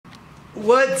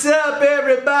What's up,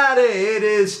 everybody? It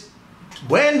is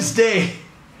Wednesday,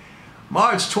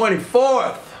 March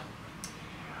 24th.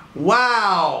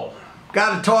 Wow.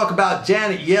 Got to talk about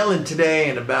Janet Yellen today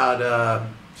and about,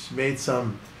 she made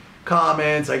some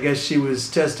comments. I guess she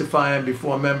was testifying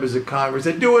before members of Congress.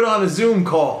 They do it on a Zoom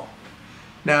call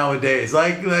nowadays.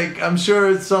 Like I'm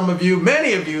sure some of you,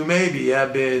 many of you maybe,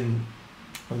 have been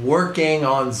working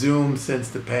on Zoom since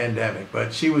the pandemic,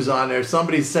 but she was on there.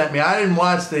 Somebody sent me, I didn't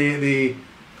watch the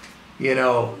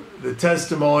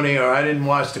testimony, or I didn't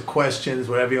watch the questions,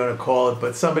 whatever you want to call it,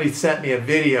 but somebody sent me a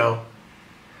video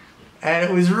and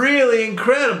it was really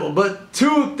incredible. But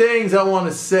two things I want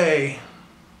to say.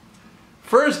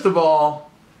 First of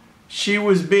all, she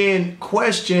was being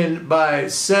questioned by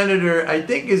Senator, I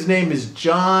think his name is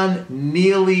John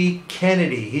Neely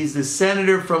Kennedy. He's the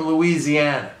senator from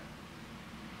Louisiana.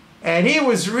 And he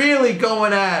was really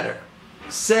going at her,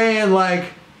 saying like,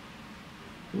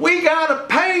 we gotta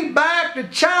pay back the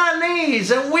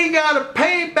Chinese and we gotta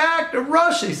pay back the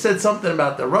Russians. He said something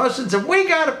about the Russians, and we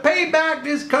gotta pay back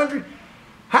this country.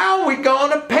 How are we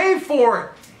gonna pay for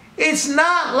it? It's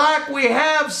not like we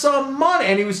have some money.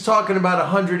 And he was talking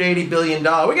about $180 billion.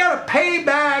 We gotta pay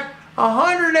back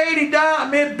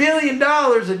 $180 billion.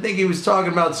 I think he was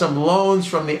talking about some loans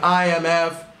from the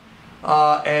IMF.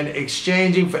 And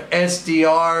exchanging for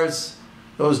SDRs,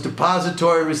 those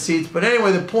depository receipts. But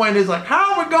anyway, the point is, like,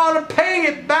 how are we going to pay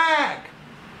it back?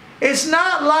 It's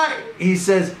not like, he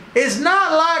says, it's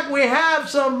not like we have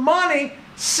some money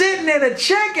sitting in a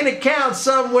checking account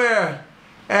somewhere.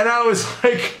 And I was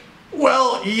like,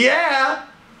 well, yeah,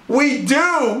 we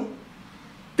do.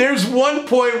 There's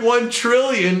 1.1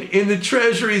 trillion in the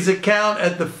Treasury's account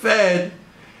at the Fed.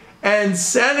 And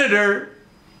Senator,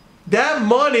 that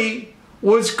money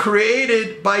was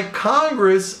created by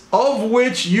Congress, of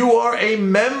which you are a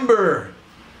member.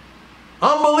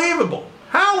 Unbelievable.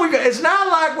 How we got? It's not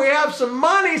like we have some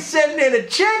money sitting in a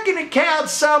checking account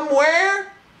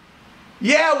somewhere.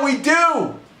 Yeah, we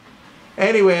do.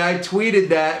 Anyway, I tweeted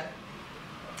that.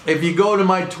 If you go to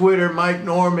my Twitter, Mike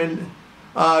Norman,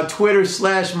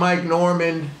 Twitter/Mike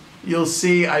Norman, you'll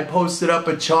see I posted up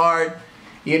a chart.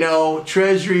 You know,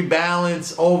 Treasury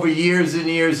balance over years and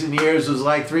years and years was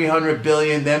like 300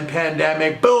 billion, then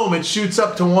pandemic, boom, it shoots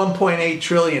up to 1.8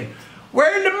 trillion.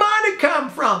 Where did the money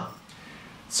come from?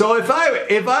 So if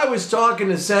I was talking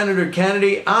to Senator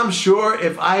Kennedy, I'm sure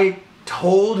if I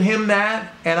told him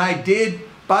that, and I did,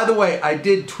 by the way, I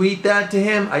did tweet that to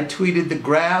him. I tweeted the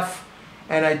graph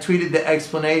and I tweeted the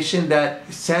explanation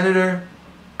that Senator,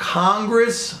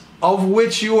 Congress, of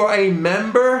which you are a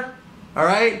member, all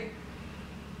right?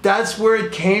 That's where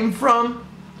it came from.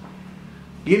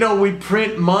 You know, we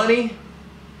print money,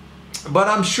 but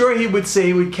I'm sure he would say,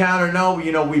 he would counter, no,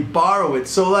 you know, we borrow it.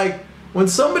 So like, when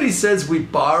somebody says we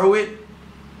borrow it,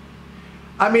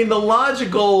 I mean, the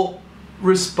logical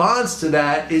response to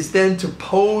that is then to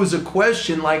pose a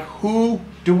question like, who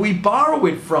do we borrow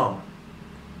it from?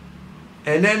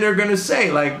 And then they're gonna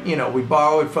say, like, you know, we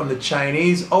borrow it from the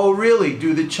Chinese. Oh, really?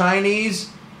 Do the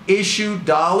Chinese issue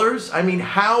dollars? I mean,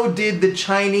 how did the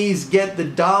Chinese get the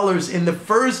dollars in the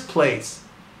first place?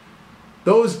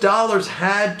 Those dollars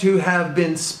had to have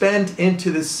been spent into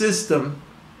the system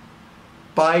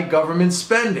by government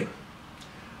spending.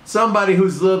 Somebody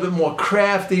who's a little bit more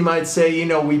crafty might say, you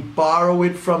know, we borrow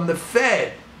it from the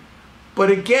Fed. But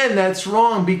again, that's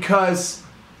wrong, because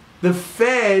the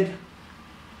Fed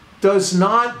does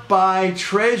not buy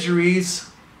treasuries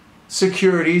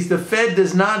securities. The Fed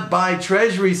does not buy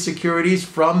Treasury securities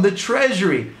from the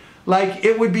Treasury. Like,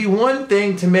 it would be one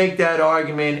thing to make that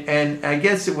argument, and I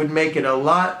guess it would make it a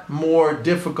lot more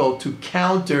difficult to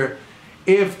counter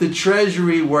if the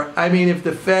Treasury were, I mean, if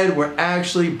the Fed were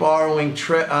actually buying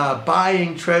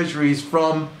treasuries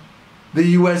from the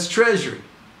U.S. Treasury.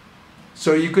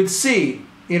 So you could see,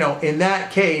 you know, in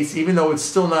that case, even though it's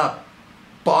still not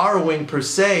borrowing per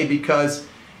se, because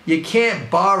you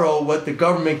can't borrow what the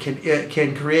government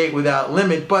can create without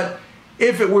limit. But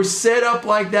if it were set up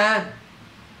like that,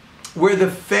 where the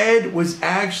Fed was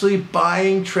actually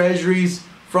buying treasuries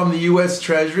from the U.S.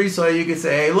 Treasury, so you could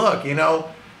say, hey, look, you know,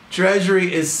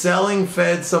 Treasury is selling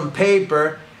Fed some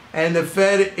paper, and the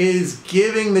Fed is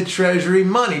giving the Treasury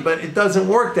money, but it doesn't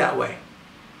work that way.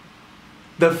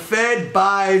 The Fed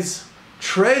buys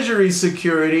Treasury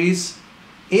securities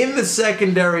in the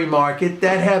secondary market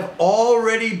that have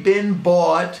already been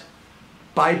bought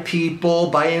by people,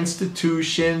 by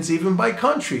institutions, even by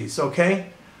countries, okay?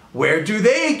 Where do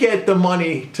they get the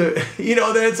money to, you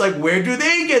know, then it's like, where do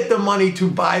they get the money to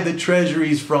buy the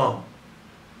treasuries from?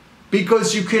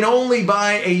 Because you can only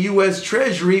buy a U.S.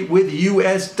 Treasury with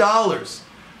U.S. dollars.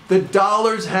 the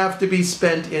dollars have to be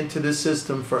spent into the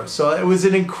system first. So it was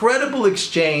an incredible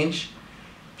exchange.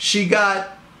 She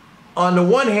got, on the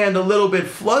one hand, a little bit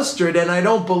flustered, and I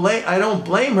don't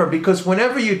blame her, because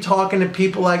whenever you're talking to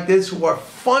people like this who are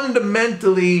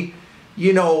fundamentally,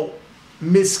 you know,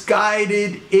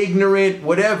 misguided, ignorant,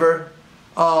 whatever,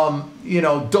 you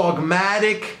know,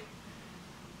 dogmatic,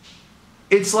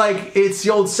 it's like, it's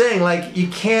the old saying, like, you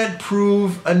can't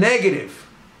prove a negative,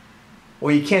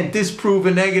 or you can't disprove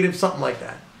a negative, something like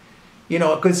that. You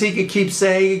know, because he could keep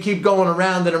saying, he could keep going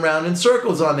around and around in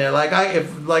circles on there. Like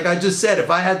I just said, if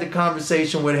I had the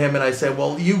conversation with him and I said,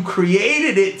 well, you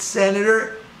created it,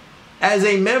 Senator, as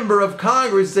a member of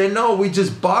Congress, then no, we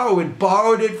just borrowed it.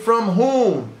 Borrowed it from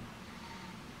whom?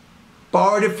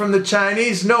 Borrowed it from the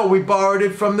Chinese? No, we borrowed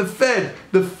it from the Fed.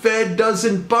 The Fed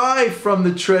doesn't buy from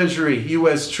the Treasury,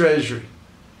 U.S. Treasury.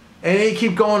 And he'd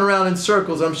keep going around in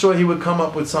circles. I'm sure he would come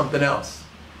up with something else.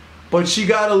 But she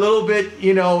got a little bit,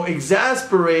 you know,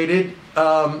 exasperated,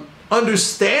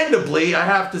 understandably, I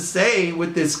have to say,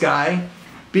 with this guy,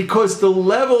 because the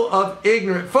level of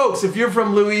ignorance. Folks, if you're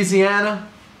from Louisiana,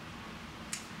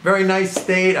 very nice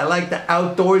state, I like the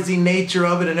outdoorsy nature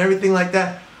of it and everything like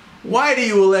that. Why do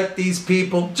you elect these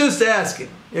people? Just asking.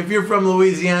 If you're from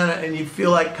Louisiana and you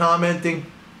feel like commenting,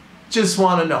 just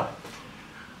want to know.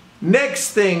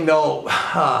 Next thing though,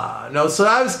 no, so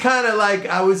I was kind of like,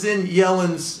 I was in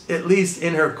Yellen's, at least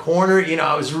in her corner, you know,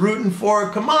 I was rooting for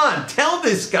her. Come on, tell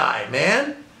this guy,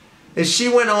 man. As she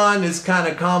went on this kind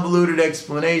of convoluted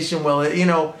explanation, well, you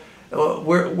know,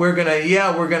 we're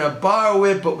gonna borrow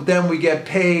it, but then we get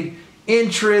paid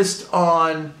interest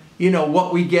on, you know,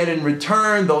 what we get in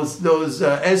return, those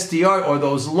SDR, or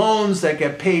those loans that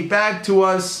get paid back to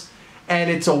us. And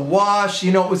it's a wash.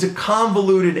 You know, it was a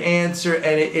convoluted answer,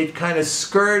 and it kind of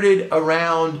skirted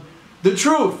around the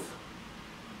truth.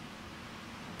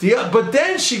 But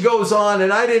then she goes on,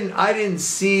 and I didn't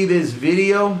see this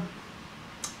video,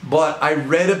 but I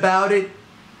read about it.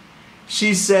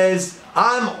 She says,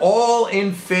 I'm all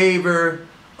in favor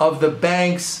of the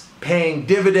banks paying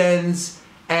dividends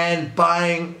and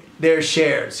buying their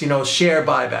shares, you know, share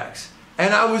buybacks.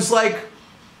 And I was like,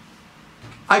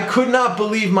 I could not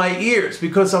believe my ears,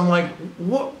 because I'm like,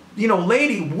 what, you know,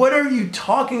 lady, what are you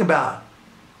talking about?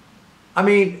 I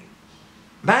mean,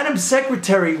 Madam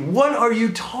Secretary, what are you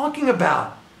talking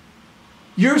about?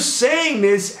 You're saying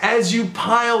this as you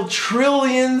pile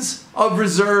trillions of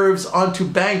reserves onto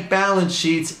bank balance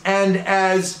sheets, and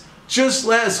as just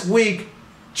last week,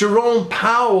 Jerome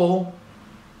Powell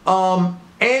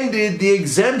ended the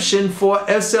exemption for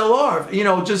SLR, you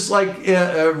know, just like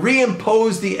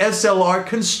reimpose the SLR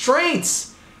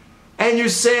constraints. And you're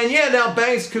saying, yeah, now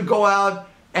banks could go out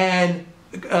and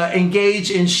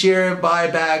engage in share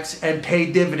buybacks and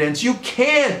pay dividends. You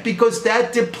can't, because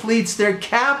that depletes their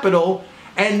capital.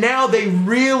 And now they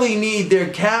really need their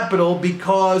capital,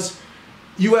 because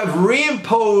you have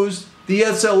reimposed the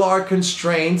SLR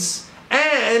constraints,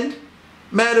 and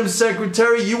Madam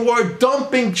Secretary, you are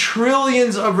dumping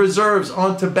trillions of reserves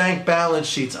onto bank balance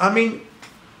sheets. I mean,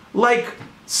 like,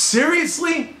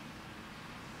 seriously?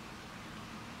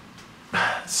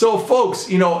 So, folks,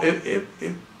 you know,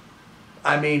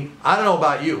 I mean, I don't know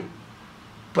about you,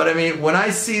 but I mean, when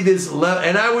I see this,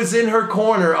 and I was in her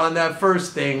corner on that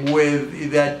first thing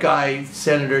with that guy,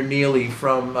 Senator Neely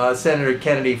from, Senator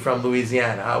Kennedy from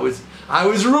Louisiana. I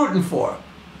was rooting for her.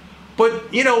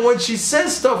 But, you know, when she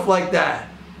says stuff like that,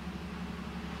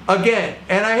 again,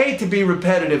 and I hate to be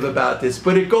repetitive about this,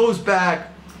 but it goes back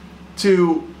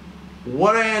to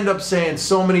what I end up saying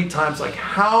so many times, like,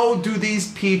 how do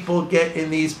these people get in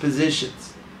these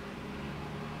positions?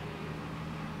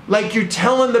 Like, you're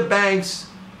telling the banks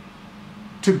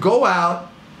to go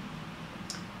out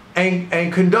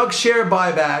and conduct share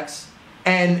buybacks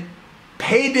and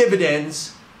pay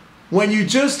dividends when you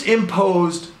just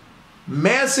imposed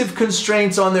massive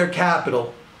constraints on their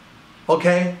capital,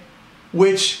 okay?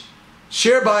 Which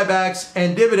share buybacks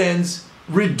and dividends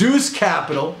reduce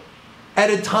capital at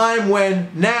a time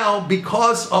when now,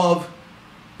 because of,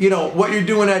 you know, what you're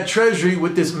doing at Treasury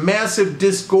with this massive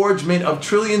disgorgement of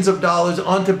trillions of dollars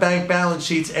onto bank balance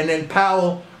sheets, and then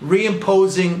Powell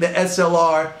reimposing the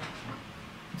SLR,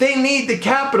 they need the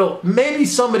capital. Maybe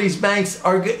some of these banks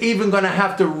are even going to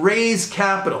have to raise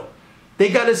capital. They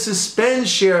got to suspend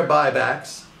share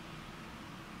buybacks.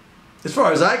 As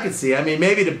far as I can see, I mean,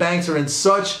 maybe the banks are in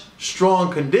such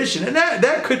strong condition, and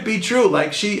that could be true.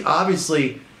 Like, she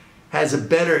obviously has a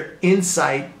better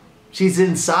insight. She's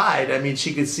inside. I mean,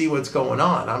 she could see what's going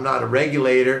on. I'm not a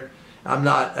regulator. I'm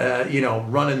not, you know,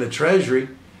 running the Treasury.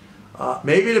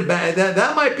 Maybe the bank,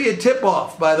 that might be a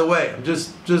tip-off, by the way. I'm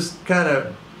just kind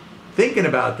of thinking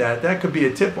about that, that could be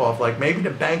a tip-off. Like maybe the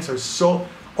banks are so,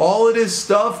 all of this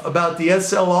stuff about the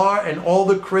SLR and all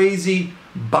the crazy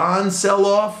bond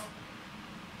sell-off,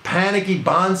 panicky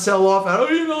bond sell-off. Oh,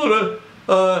 you know,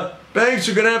 the banks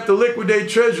are going to have to liquidate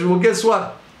treasuries. Well, guess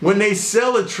what? When they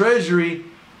sell a treasury,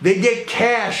 they get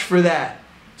cash for that.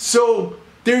 So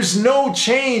there's no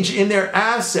change in their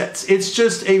assets. It's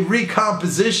just a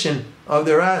recomposition of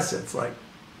their assets. Like,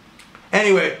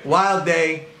 anyway, wild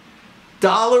day.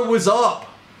 Dollar was up.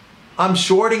 I'm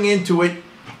shorting into it.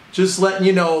 Just letting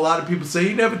you know, a lot of people say,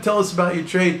 you never tell us about your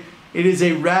trade. It is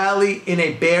a rally in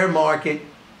a bear market.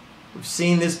 We've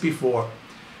seen this before.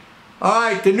 All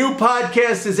right, the new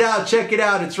podcast is out. Check it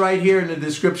out. It's right here in the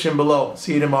description below.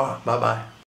 See you tomorrow. Bye-bye.